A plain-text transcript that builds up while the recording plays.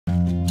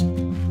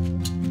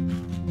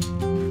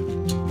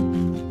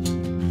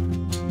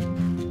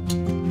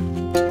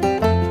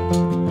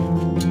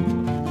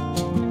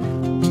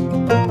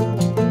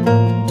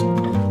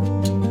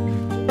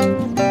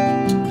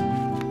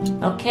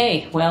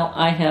Okay, well,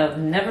 I have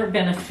never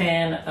been a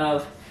fan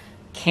of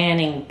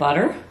canning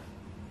butter.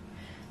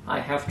 I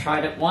have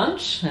tried it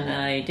once and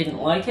I didn't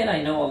like it.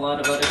 I know a lot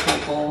of other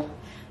people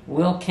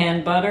will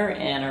can butter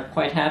and are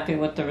quite happy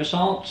with the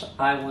results.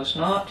 I was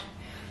not.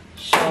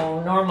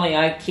 So normally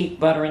I keep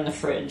butter in the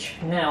fridge.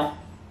 Now,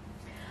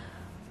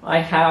 I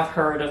have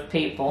heard of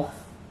people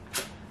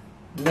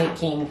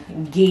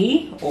making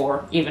ghee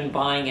or even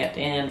buying it,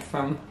 and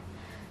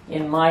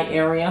in my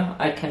area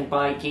I can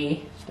buy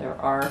ghee. There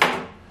are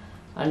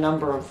a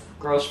number of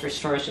grocery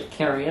stores that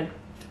carry it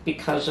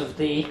because of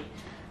the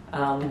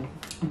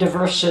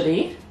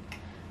diversity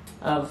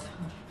of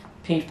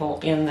people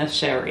in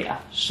this area.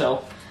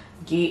 So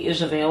ghee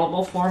is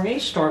available for me,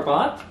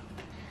 store-bought,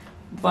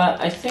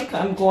 but I think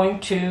I'm going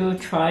to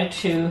try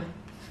to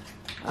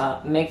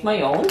make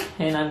my own,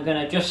 and I'm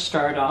going to just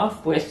start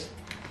off with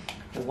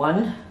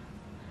 1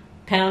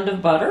 pound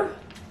of butter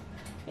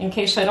in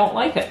case I don't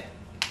like it.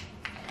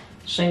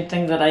 Same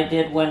thing that I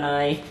did when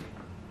I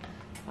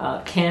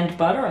canned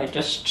butter. I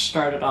just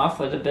started off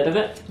with a bit of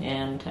it,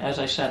 and as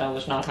I said, I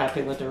was not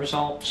happy with the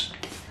results.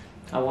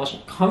 I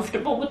wasn't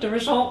comfortable with the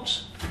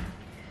results,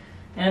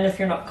 and if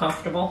you're not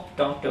comfortable,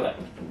 don't do it.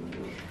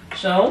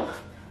 So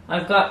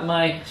I've got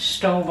my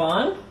stove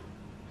on.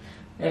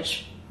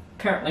 It's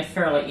apparently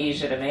fairly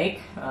easy to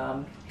make.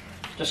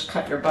 Just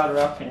cut your butter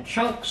up in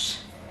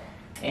chunks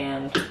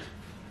and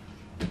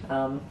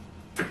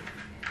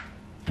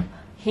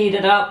heat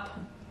it up,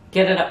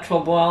 get it up to a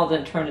boil,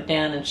 then turn it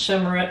down and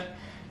simmer it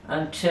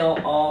until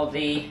all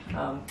the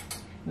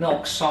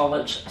milk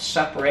solids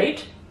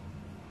separate.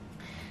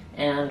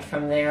 And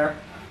from there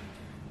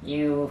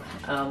you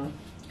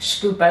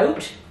scoop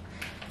out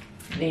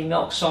the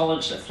milk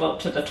solids that float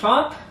to the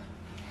top,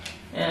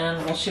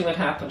 and we'll see what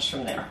happens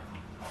from there.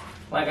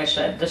 Like I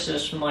said, this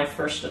is my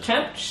first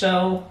attempt,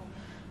 so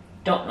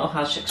don't know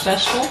how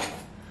successful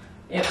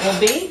it will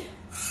be.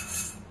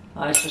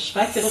 I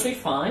suspect it'll be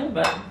fine,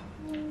 but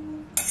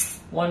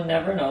one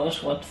never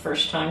knows what the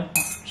first time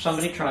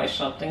somebody tries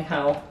something,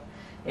 how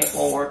it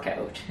will work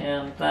out.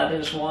 And that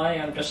is why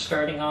I'm just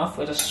starting off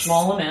with a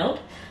small amount.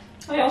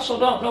 I also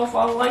don't know if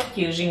I'll like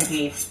using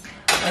ghee.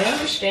 I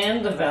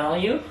understand the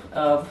value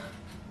of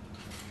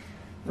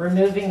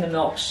removing the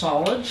milk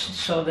solids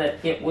so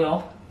that it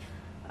will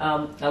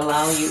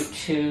allow you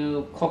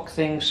to cook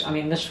things. I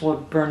mean, this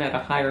would burn at a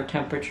higher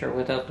temperature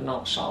without the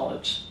milk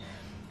solids.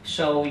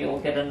 So you'll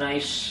get a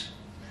nice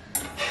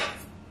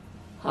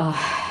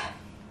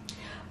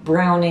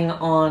browning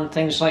on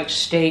things like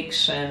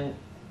steaks, and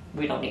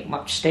we don't eat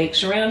much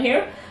steaks around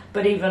here,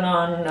 but even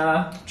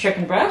on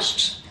chicken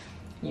breasts,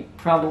 you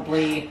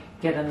probably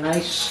get a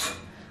nice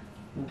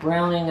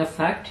browning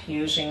effect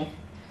using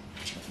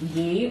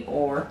ghee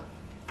or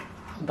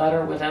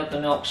butter without the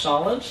milk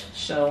solids.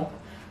 So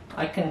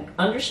I can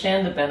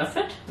understand the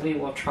benefit. We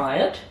will try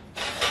it,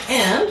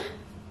 and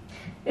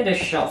it is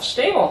shelf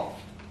stable.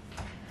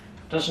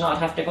 Does not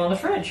have to go in the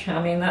fridge.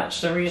 I mean,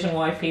 that's the reason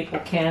why people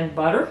can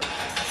butter,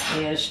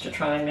 is to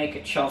try and make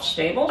it shelf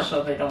stable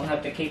so they don't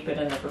have to keep it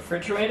in the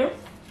refrigerator.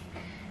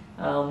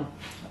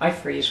 I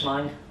freeze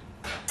mine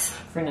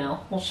for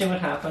now. We'll see what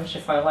happens.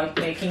 If I like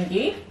making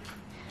ghee,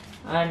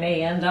 I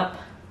may end up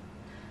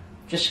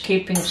just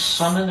keeping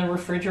some in the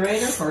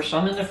refrigerator or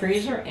some in the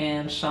freezer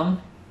and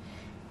some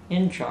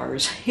in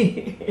jars.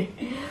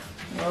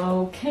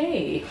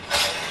 Okay.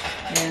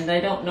 And I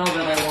don't know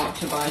that I want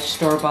to buy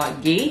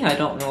store-bought ghee. I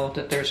don't know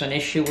that there's an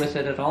issue with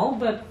it at all,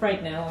 but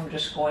right now I'm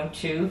just going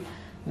to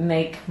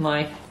make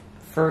my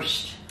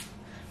first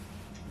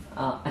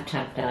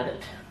attempt at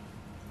it.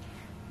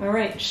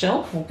 Alright,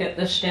 so we'll get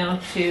this down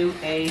to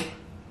a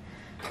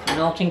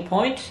melting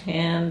point,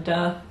 and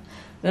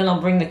then I'll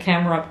bring the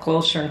camera up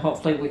closer and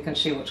hopefully we can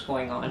see what's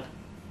going on.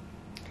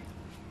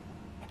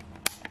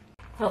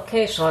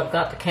 Okay, so I've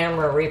got the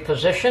camera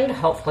repositioned.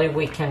 Hopefully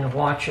we can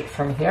watch it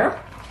from here.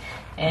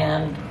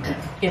 And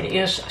it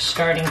is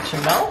starting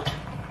to melt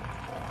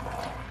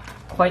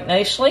quite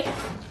nicely,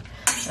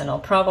 and I'll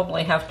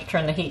probably have to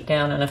turn the heat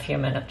down in a few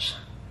minutes.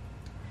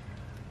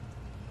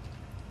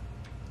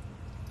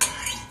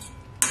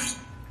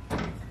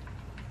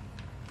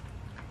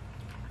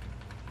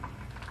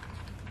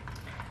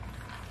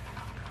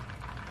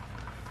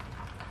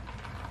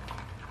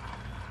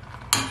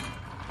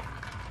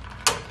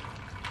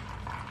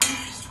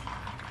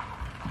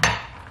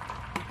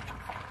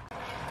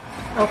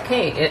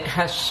 Okay, it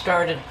has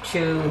started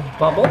to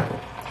bubble,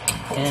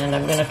 and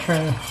I'm going to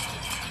turn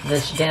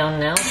this down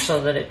now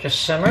so that it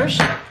just simmers.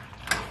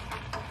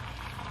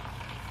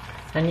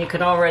 And you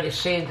can already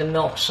see the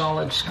milk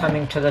solids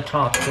coming to the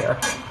top here.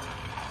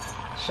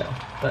 So,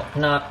 but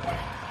not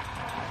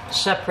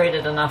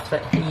separated enough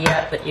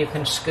yet that you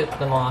can scoop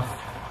them off.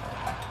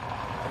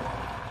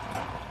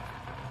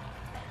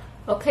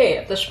 Okay,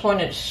 at this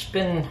point it's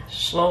been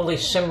slowly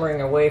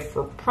simmering away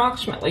for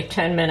approximately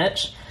 10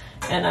 minutes.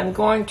 And I'm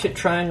going to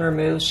try and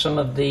remove some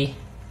of the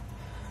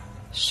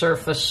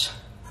surface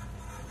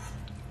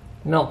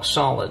milk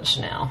solids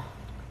now.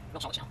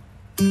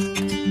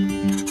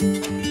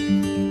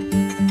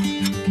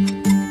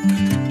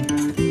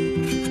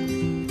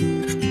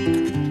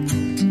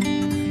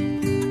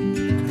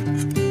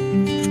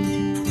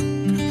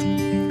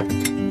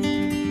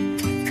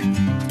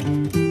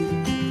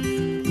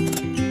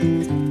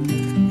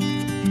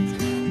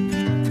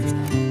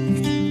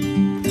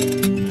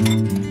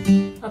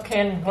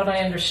 what I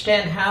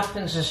understand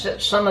happens is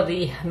that some of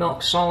the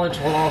milk solids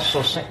will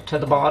also sink to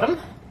the bottom,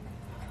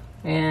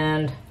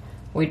 and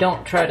we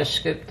don't try to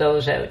scoop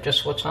those out,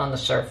 just what's on the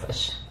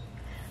surface.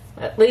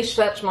 At least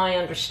that's my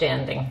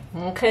understanding.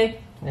 Okay,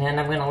 and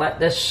I'm going to let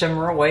this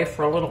simmer away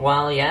for a little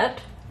while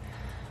yet,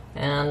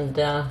 and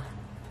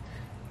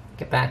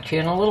get back to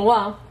you in a little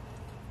while.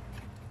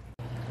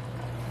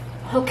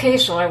 Okay,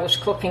 so I was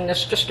cooking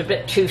this just a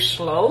bit too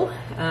slow,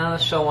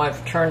 so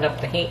I've turned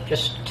up the heat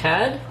just a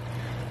tad,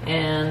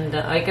 and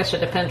I guess it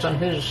depends on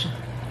whose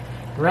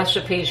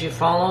recipes you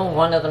follow.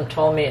 One of them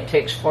told me it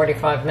takes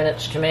 45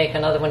 minutes to make,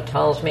 another one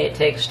tells me it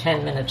takes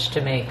 10 minutes to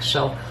make.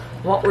 So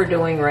what we're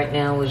doing right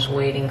now is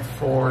waiting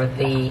for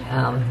the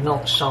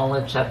milk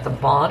solids at the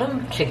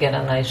bottom to get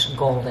a nice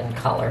golden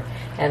color,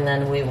 and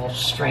then we will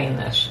strain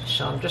this.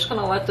 So I'm just going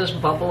to let this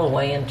bubble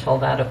away until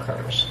that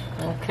occurs.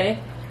 Okay?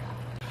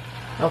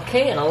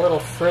 Okay, and a little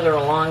further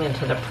along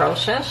into the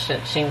process,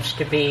 it seems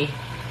to be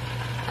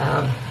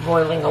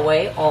boiling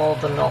away all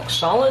the milk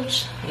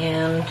solids,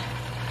 and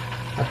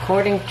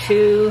according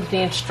to the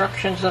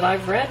instructions that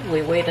I've read,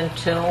 we wait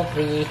until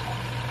the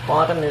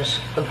bottom is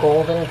a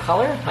golden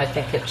color. I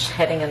think it's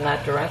heading in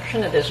that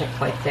direction. It isn't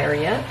quite there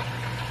yet,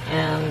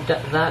 and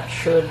that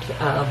should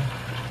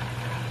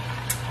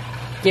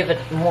give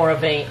it more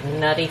of a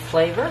nutty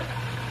flavor.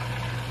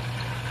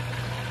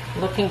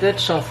 Looking good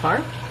so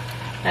far.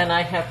 And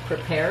I have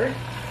prepared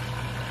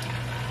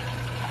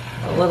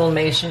a little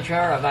mason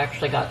jar. I've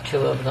actually got 2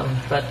 of them,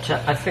 but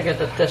I figured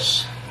that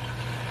this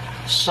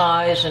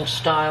size and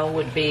style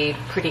would be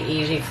pretty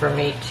easy for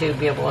me to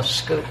be able to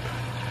scoop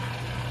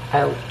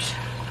out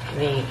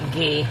the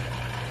ghee,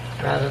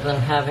 rather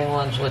than having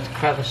ones with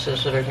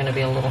crevices that are going to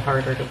be a little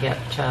harder to get,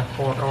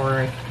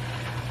 or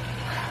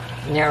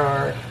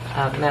narrower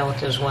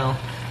mouth as well.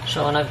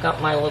 So, and I've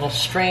got my little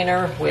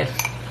strainer with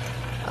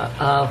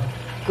a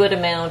good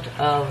amount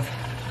of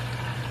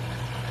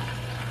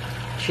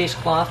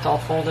cheesecloth all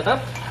folded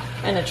up,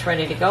 and it's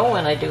ready to go,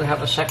 and I do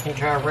have a second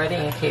jar ready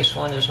in case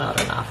one is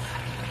not enough.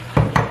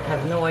 I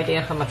have no idea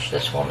how much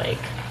this will make.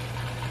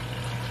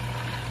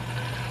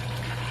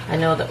 I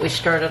know that we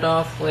started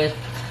off with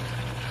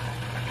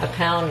a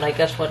pound. I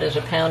guess what is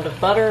a pound of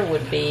butter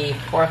would be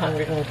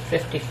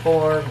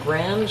 454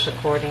 grams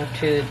according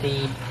to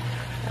the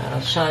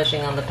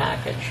sizing on the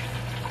package.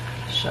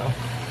 So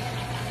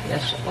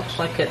yes, it looks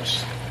like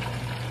it's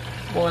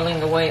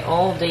boiling away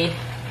all the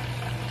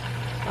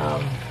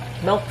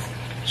milk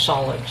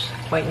solids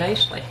quite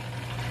nicely.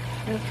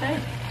 Okay.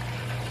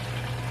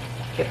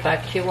 Get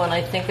back to you when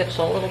I think it's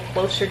a little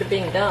closer to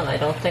being done. I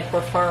don't think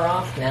we're far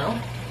off now.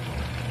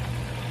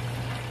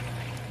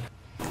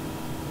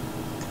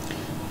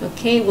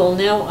 Okay, well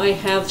now I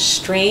have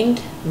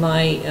strained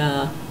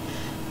my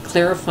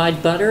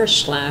clarified butter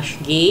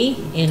 /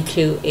 ghee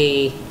into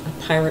a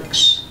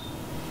Pyrex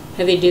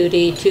heavy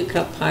duty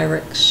 2-cup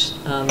Pyrex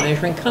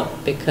measuring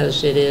cup,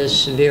 because it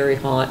is very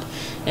hot.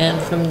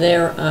 And from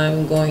there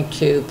I'm going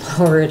to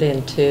pour it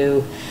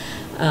into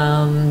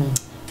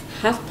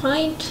half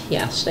pint.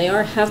 Yes, they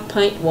are half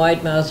pint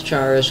wide mouth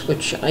jars,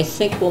 which I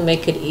think will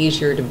make it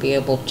easier to be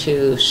able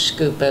to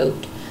scoop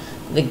out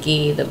the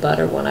ghee, the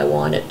butter, when I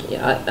want it.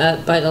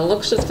 By the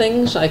looks of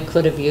things, I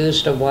could have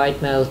used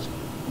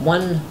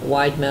one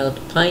wide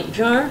mouth pint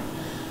jar,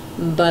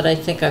 but I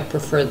think I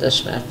prefer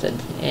this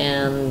method,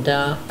 and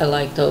I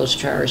like those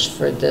jars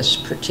for this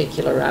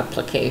particular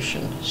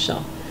application.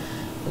 So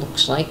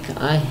looks like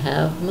I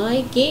have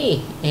my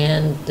ghee,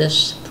 and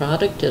this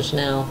product is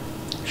now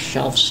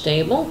shelf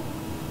stable.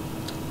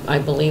 I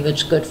believe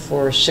it's good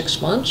for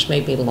 6 months,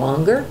 maybe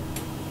longer.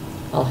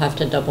 I'll have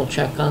to double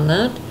check on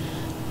that,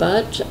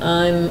 but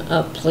I'm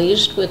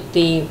pleased with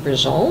the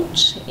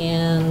results,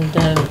 and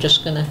I'm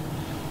just gonna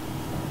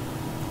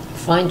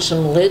find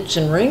some lids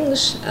and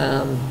rings,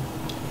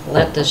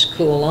 let this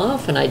cool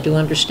off, and I do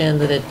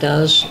understand that it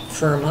does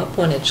firm up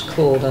when it's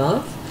cooled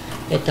off.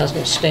 It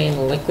doesn't stay in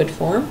the liquid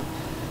form.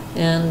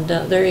 And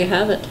there you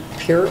have it,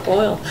 pure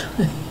oil.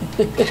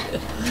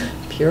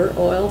 Pure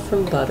oil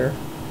from butter.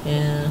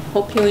 And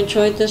hope you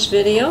enjoyed this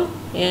video,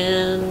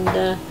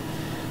 and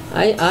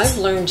I've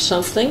learned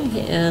something,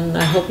 and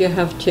I hope you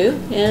have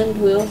too,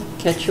 and we'll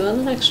catch you on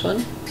the next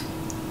one.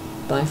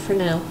 Bye for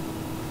now.